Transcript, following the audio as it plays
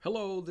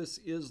Hello, this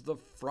is the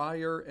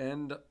Friar,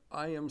 and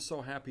I am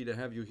so happy to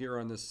have you here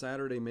on this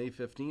Saturday, May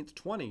 15th,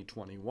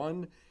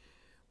 2021.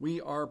 We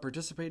are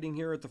participating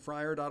here at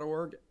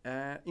thefriar.org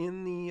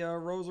in the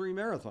Rosary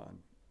Marathon,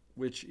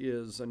 which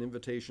is an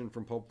invitation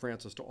from Pope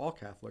Francis to all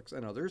Catholics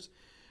and others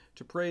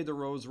to pray the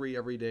Rosary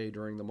every day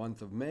during the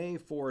month of May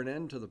for an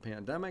end to the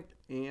pandemic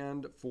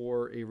and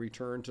for a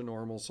return to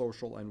normal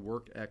social and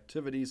work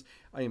activities.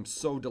 I am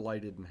so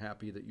delighted and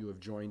happy that you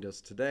have joined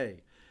us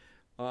today.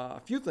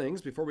 A few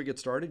things before we get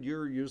started.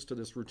 You're used to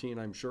this routine,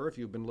 I'm sure, if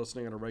you've been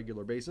listening on a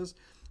regular basis.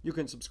 You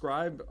can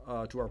subscribe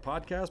to our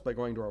podcast by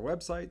going to our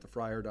website,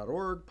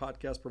 thefriar.org,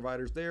 podcast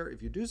providers there.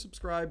 If you do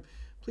subscribe,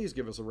 please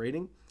give us a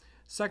rating.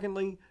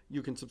 Secondly,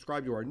 you can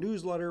subscribe to our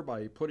newsletter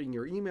by putting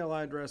your email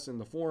address in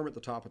the form at the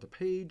top of the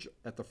page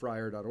at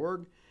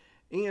thefriar.org.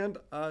 And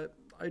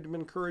I'm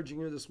encouraging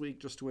you this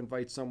week just to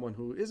invite someone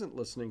who isn't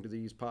listening to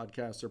these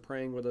podcasts or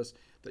praying with us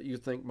that you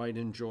think might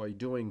enjoy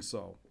doing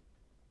so.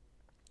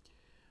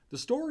 The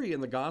story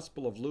in the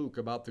Gospel of Luke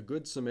about the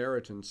Good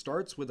Samaritan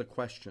starts with a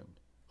question: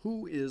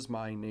 who is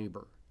my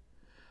neighbor?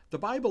 The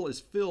Bible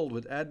is filled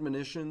with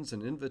admonitions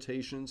and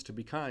invitations to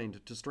be kind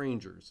to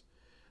strangers.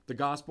 The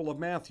Gospel of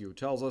Matthew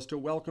tells us to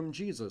welcome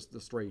Jesus, the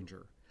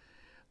stranger.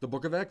 The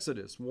book of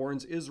Exodus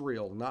warns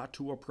Israel not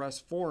to oppress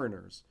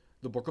foreigners.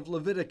 The book of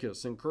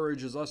Leviticus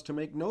encourages us to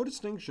make no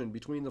distinction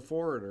between the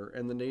foreigner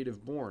and the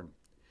native born.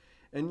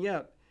 And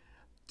yet,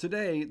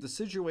 today, the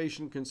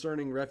situation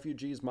concerning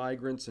refugees,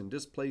 migrants, and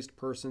displaced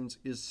persons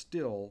is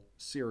still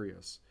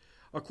serious.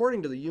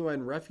 According to the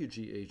UN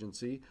Refugee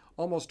Agency,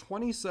 almost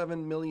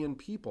 27 million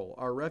people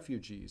are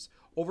refugees,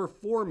 over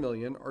 4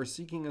 million are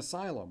seeking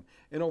asylum,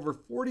 and over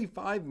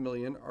 45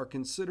 million are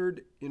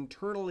considered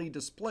internally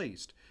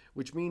displaced,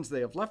 which means they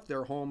have left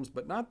their homes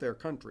but not their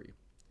country.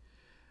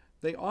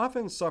 They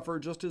often suffer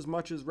just as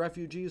much as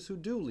refugees who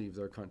do leave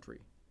their country.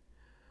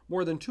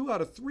 More than 2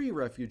 out of 3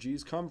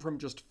 refugees come from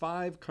just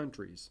 5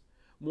 countries.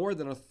 More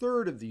than a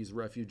third of these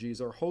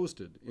refugees are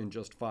hosted in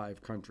just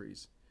 5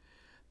 countries.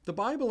 The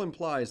Bible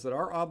implies that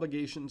our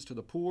obligations to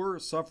the poor,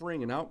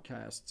 suffering, and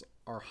outcasts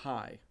are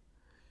high.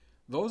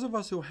 Those of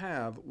us who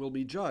have will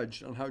be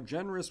judged on how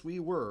generous we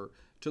were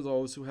to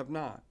those who have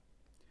not.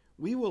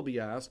 We will be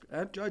asked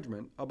at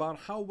judgment about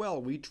how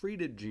well we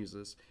treated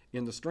Jesus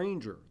in the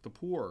stranger, the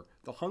poor,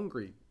 the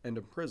hungry, and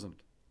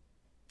imprisoned.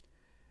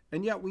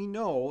 And yet we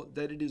know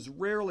that it is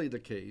rarely the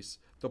case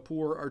the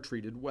poor are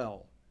treated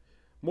well.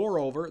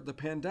 Moreover, the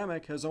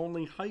pandemic has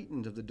only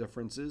heightened the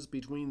differences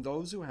between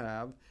those who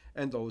have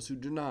and those who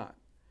do not.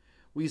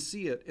 We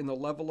see it in the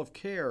level of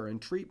care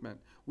and treatment,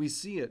 we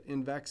see it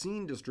in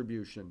vaccine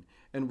distribution,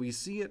 and we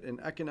see it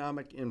in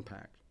economic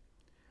impact.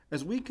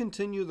 As we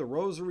continue the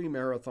Rosary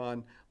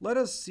Marathon, let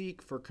us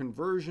seek for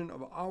conversion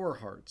of our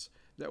hearts,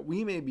 that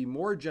we may be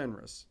more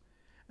generous,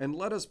 and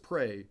let us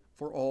pray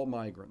for all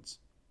migrants.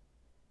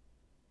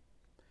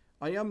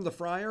 I am the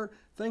Friar.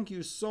 Thank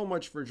you so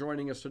much for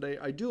joining us today.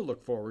 I do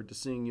look forward to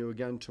seeing you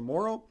again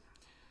tomorrow.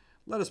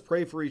 Let us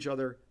pray for each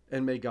other,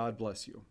 and may God bless you.